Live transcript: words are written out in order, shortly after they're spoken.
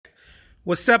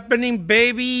What's happening,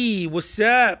 baby? What's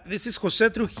up? This is Jose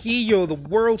Trujillo, the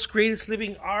world's greatest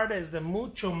living artist, the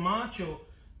mucho macho,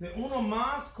 the uno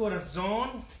más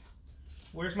corazón.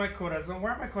 Where's my corazón?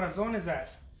 Where my corazón is at?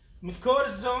 Mi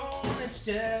corazón is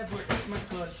dead. Where is my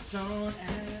corazón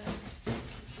at?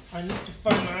 I need to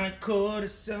find my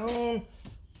corazón.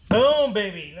 Boom,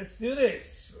 baby. Let's do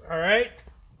this. All right?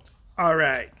 All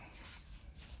right.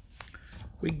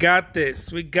 We got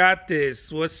this. We got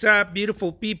this. What's up,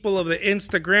 beautiful people of the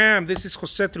Instagram? This is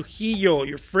Jose Trujillo,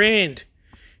 your friend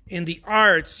in the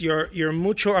arts, your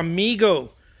mucho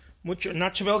amigo, mucho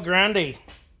Nacho Grande.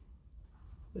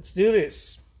 Let's do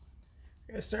this.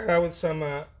 I'm gonna start out with some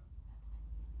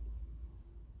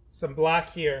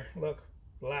black here. Look,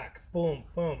 black. Boom,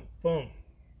 boom, boom.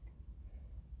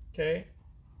 Okay.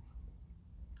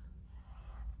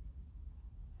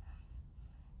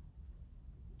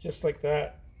 Just like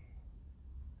that.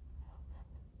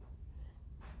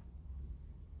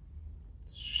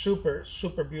 Super,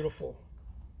 super beautiful.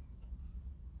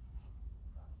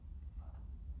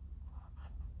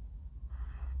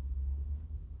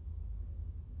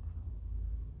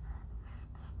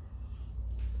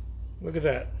 Look at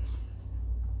that.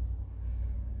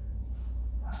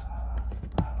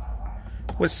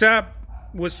 What's up?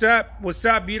 What's up? What's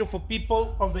up, beautiful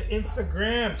people of the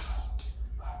Instagrams?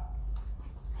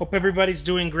 Hope everybody's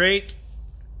doing great.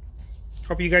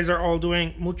 Hope you guys are all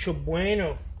doing mucho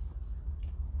bueno.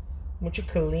 Mucho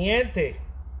caliente.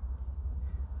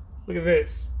 Look at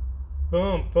this.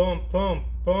 Boom, boom, boom,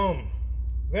 boom.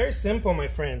 Very simple, my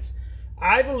friends.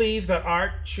 I believe that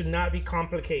art should not be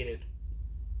complicated.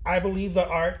 I believe that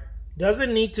art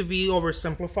doesn't need to be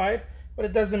oversimplified, but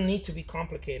it doesn't need to be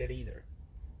complicated either.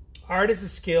 Art is a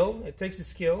skill. It takes a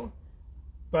skill.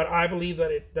 But I believe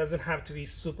that it doesn't have to be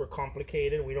super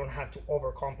complicated. We don't have to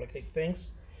overcomplicate things.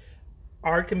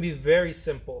 Art can be very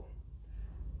simple.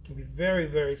 It can be very,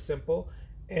 very simple.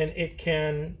 And it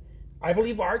can, I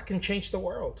believe art can change the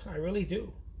world. I really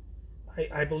do.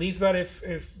 I believe that if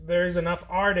there's enough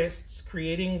artists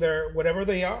creating their, whatever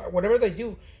they are, whatever they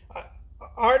do.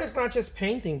 Art is not just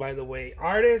painting, by the way.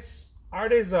 Art is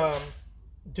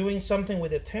doing something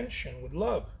with attention, with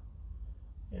love.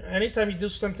 Anytime you do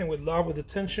something with love, with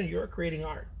attention, you're creating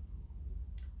art.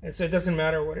 And so it doesn't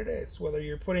matter what it is. Whether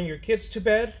you're putting your kids to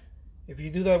bed, if you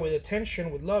do that with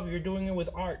attention, with love, you're doing it with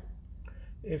art.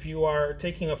 If you are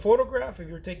taking a photograph, if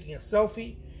you're taking a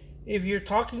selfie, if you're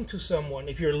talking to someone,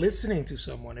 if you're listening to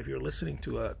someone, if you're listening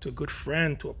to a good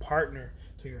friend, to a partner,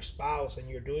 to your spouse, and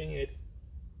you're doing it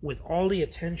with all the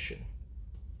attention,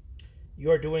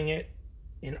 you're doing it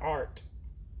in art.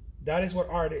 That is what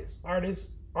art is.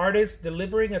 Art is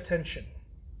delivering attention.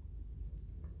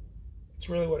 It's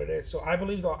really what it is. So I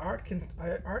believe that art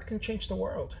can change the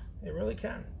world. It really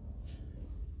can.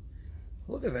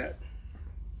 Look at that.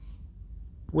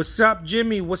 What's up,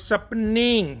 Jimmy? What's up,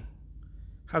 Ning?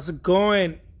 How's it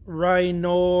going?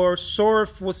 Rhinor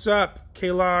Sorf, what's up?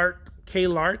 Kalart.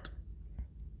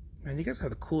 Man, you guys have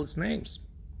the coolest names.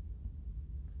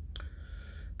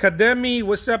 Kademi,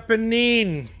 what's up,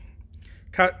 Ning?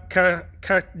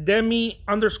 Kademi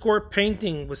 _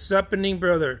 painting. What's happening,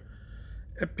 brother?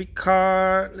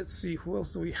 Epicar. Let's see, who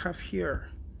else do we have here?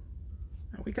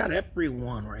 We got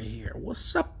everyone right here.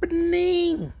 What's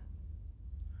happening?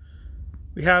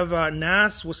 We have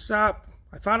Nas. What's up?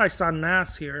 I thought I saw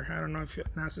Nas here. I don't know if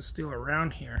Nas is still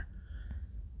around here.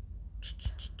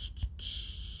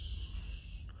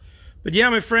 But yeah,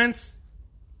 my friends,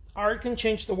 art can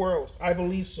change the world. I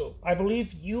believe so. I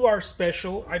believe you are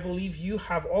special. I believe you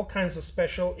have all kinds of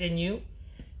special in you.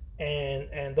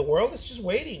 And the world is just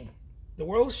waiting. The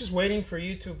world is just waiting for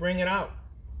you to bring it out.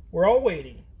 We're all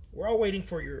waiting. We're all waiting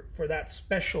for that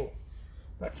specialness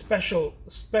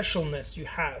you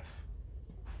have.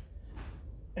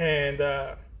 And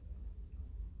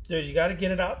dude, you got to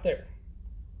get it out there.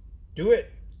 Do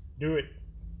it. Do it.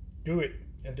 Do it.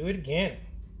 And do it again.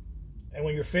 And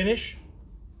when you're finished,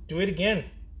 do it again.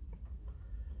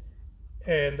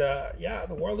 And yeah,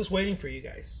 the world is waiting for you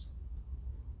guys.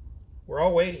 We're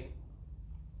all waiting.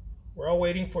 We're all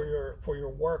waiting for your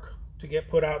work to get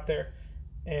put out there.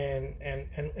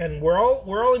 And we're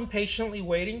all impatiently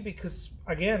waiting because,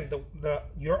 again,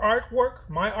 your artwork,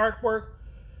 my artwork,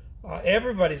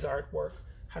 everybody's artwork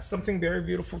has something very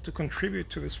beautiful to contribute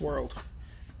to this world.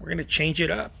 We're gonna change it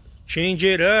up. Change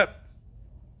it up.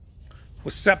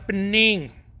 What's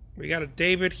happening? We got a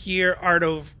David here. Art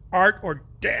or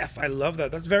death. I love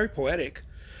that. That's very poetic.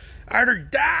 Art or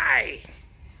die.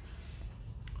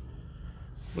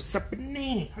 What's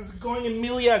happening? How's it going,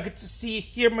 Emilia? Good to see you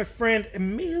here, my friend.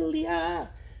 Emilia.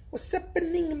 What's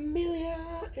happening,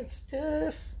 Emilia and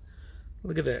stuff?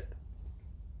 Look at that.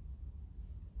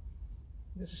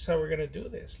 This is how we're gonna do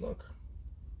this. Look,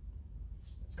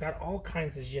 it's got all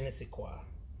kinds of je ne sais quoi.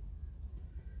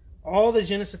 All the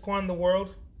je ne sais quoi in the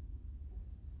world.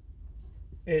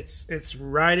 It's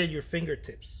right at your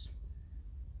fingertips.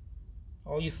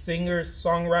 All you singers,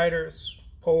 songwriters,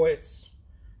 poets,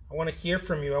 I want to hear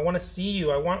from you. I want to see you.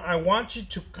 I want you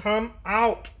to come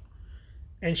out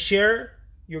and share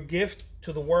your gift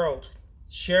to the world.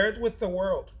 Share it with the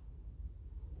world.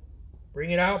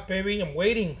 Bring it out, baby. I'm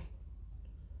waiting.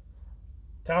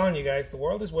 I'm telling you guys, the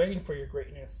world is waiting for your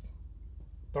greatness.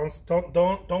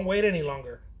 Don't wait any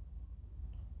longer.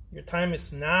 Your time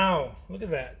is now. Look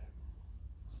at that.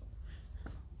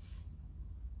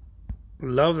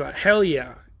 Love that. Hell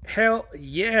yeah. Hell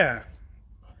yeah.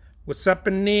 What's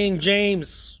happening,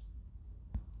 James?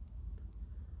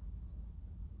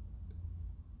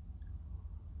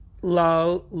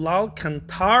 Lal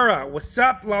Cantara. What's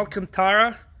up, Lal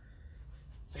Cantara?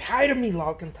 Say hi to me,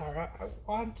 Lal Cantara. I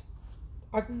want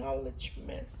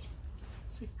acknowledgement.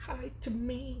 Say hi to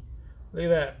me. Look at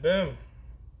that. Boom.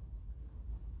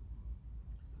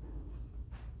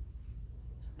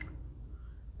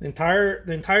 The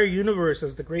entire universe,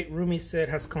 as the great Rumi said,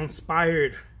 has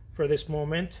conspired for this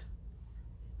moment.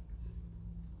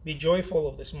 Be joyful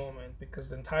of this moment, because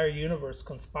the entire universe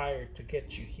conspired to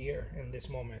get you here in this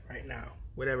moment right now,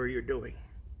 whatever you're doing.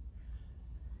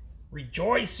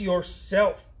 Rejoice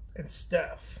yourself and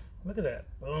stuff. Look at that.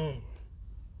 Boom.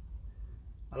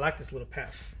 I like this little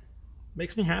path.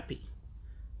 Makes me happy.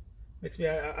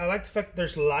 I like the fact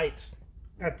there's light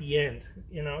at the end,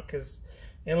 you know, because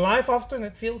in life often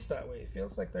it feels that way. It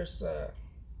feels like there's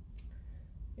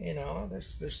you know,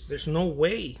 there's no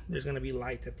way there's gonna be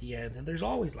light at the end, and there's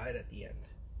always light at the end.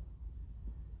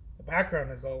 The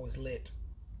background is always lit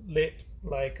like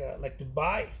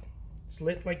Dubai. It's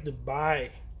lit like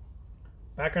Dubai.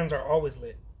 Backgrounds are always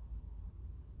lit.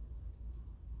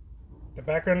 The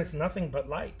background is nothing but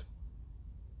light.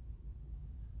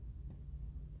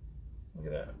 Look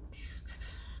at that.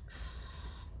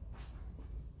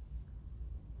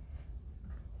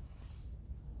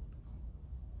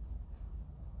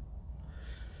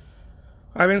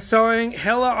 I've been selling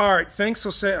hella art. Thanks,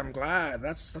 Jose. I'm glad.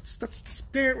 That's the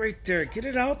spirit right there. Get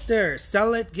it out there.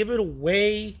 Sell it. Give it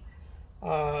away.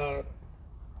 Sell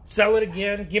it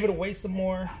again. Give it away some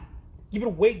more. Give it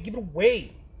away. Give it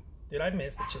away. Dude, I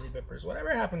miss the chili peppers.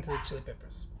 Whatever happened to the chili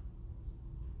peppers?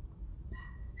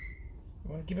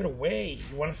 You want to give it away.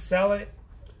 You want to sell it.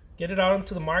 Get it out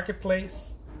into the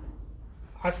marketplace.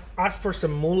 Ask for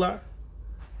some moolah.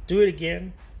 Do it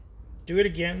again. Do it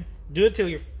again. Do it till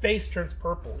your face turns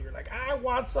purple. You're like, I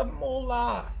want some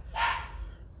moolah.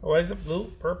 Or is it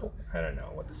blue? Purple? I don't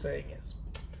know what the saying is.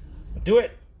 But do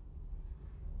it.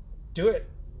 Do it.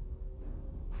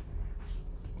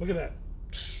 Look at that.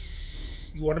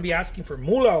 You want to be asking for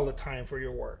moolah all the time for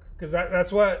your work, because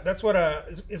that's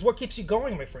what keeps you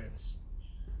going, my friends.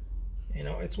 You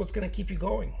know, it's what's going to keep you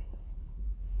going.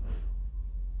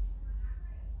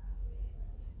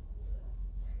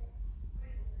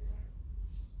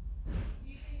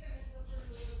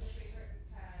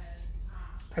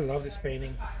 I love this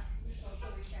painting.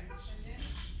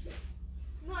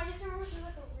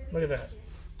 Look at that.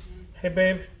 Hey,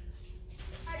 babe.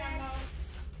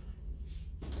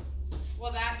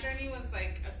 Well, that journey was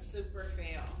like a super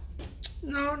fail.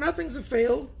 No, nothing's a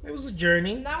fail. It was a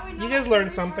journey. Now we know you guys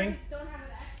learned something.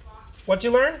 What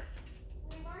you learned?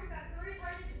 We learned that 3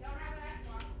 Targets don't have an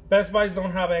Xbox. Best Buys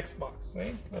don't have Xbox.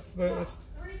 Eh? That's 3 Targets.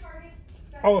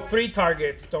 Oh, 3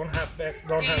 Targets don't have GameStop,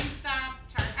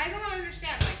 Target. I don't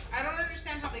understand. Like, I don't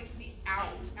understand how they can be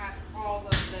out at all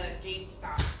of the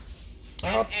GameStops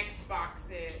and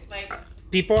Xboxes. Like,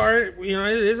 people are, you know,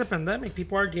 it is a pandemic.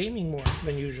 People are gaming more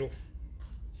than usual.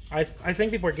 I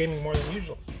think people are gaming more than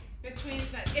usual.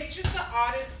 It's just the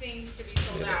oddest things to be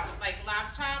sold out, like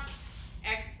laptops,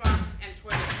 Xbox, and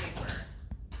toilet paper.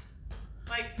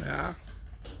 Like, yeah,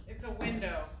 it's a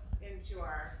window into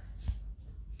our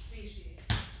species.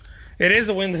 It is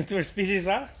a window into our species,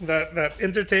 huh? That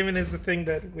entertainment is the thing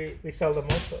that we sell the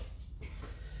most of.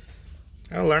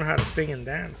 I'll learn how to sing and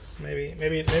dance. Maybe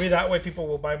that way people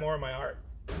will buy more of my art.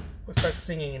 We'll start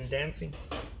singing and dancing.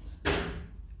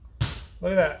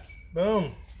 Look at that.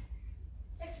 Boom.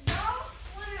 If you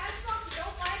want an Xbox,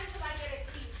 don't buy it until I get it,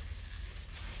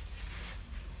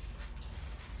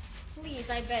 please. Please,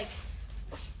 I beg.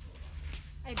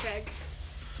 I beg.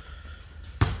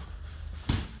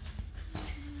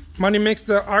 Money makes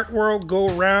the art world go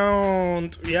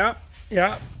round. Yeah,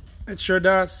 it sure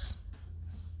does.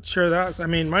 It sure does. I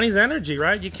mean, money's energy,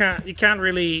 right? You can't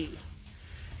really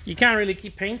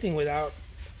keep painting without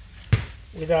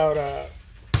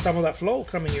some of that flow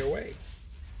coming your way.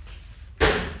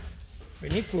 We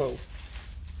need flow.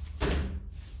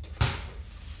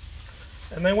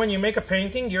 And then when you make a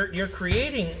painting, you're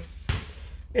creating.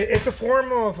 It's a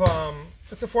form of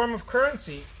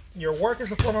currency. Your work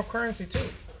is a form of currency too.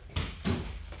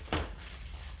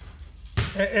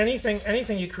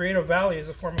 Anything you create of value is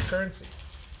a form of currency.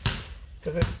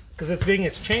 Because it's being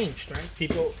exchanged, right?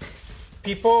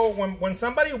 People when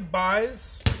somebody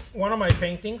buys one of my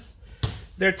paintings,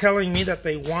 they're telling me that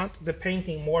they want the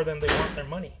painting more than they want their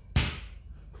money.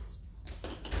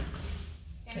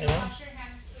 You know?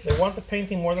 They want the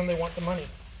painting more than they want the money.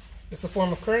 It's a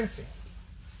form of currency.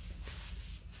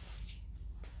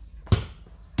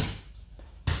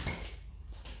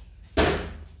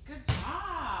 Good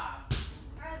job.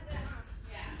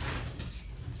 Yeah.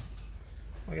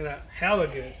 Look at that. Hella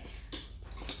good.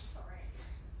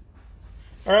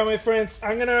 All right, my friends.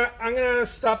 I'm gonna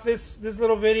stop this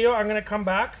little video. I'm gonna come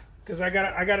back because I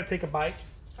gotta take a bite.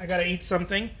 I gotta eat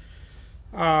something.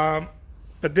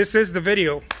 But this is the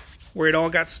video where it all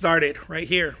got started, right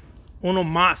here. Uno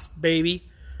más, baby.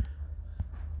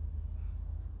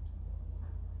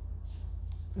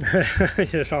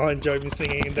 You all enjoy me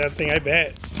singing and dancing, I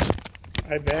bet.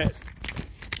 I bet.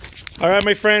 All right,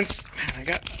 my friends.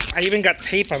 Man, I even got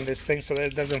tape on this thing so that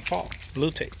it doesn't fall.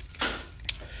 Blue tape.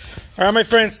 All right, my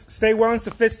friends. Stay well and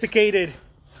sophisticated.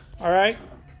 All right.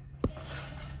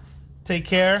 Take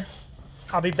care.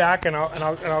 I'll be back and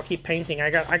I'll keep painting. I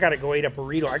gotta go eat a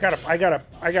burrito. I got a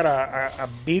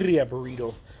birria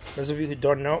burrito. Those of you who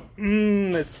don't know,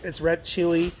 it's red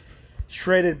chili,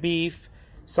 shredded beef.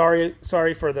 Sorry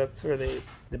for the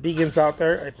vegans out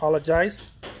there. I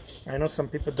apologize. I know some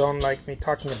people don't like me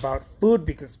talking about food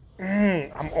because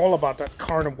I'm all about that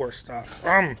carnivore stuff.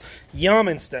 Yum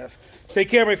and stuff. Take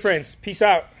care, my friends. Peace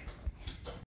out.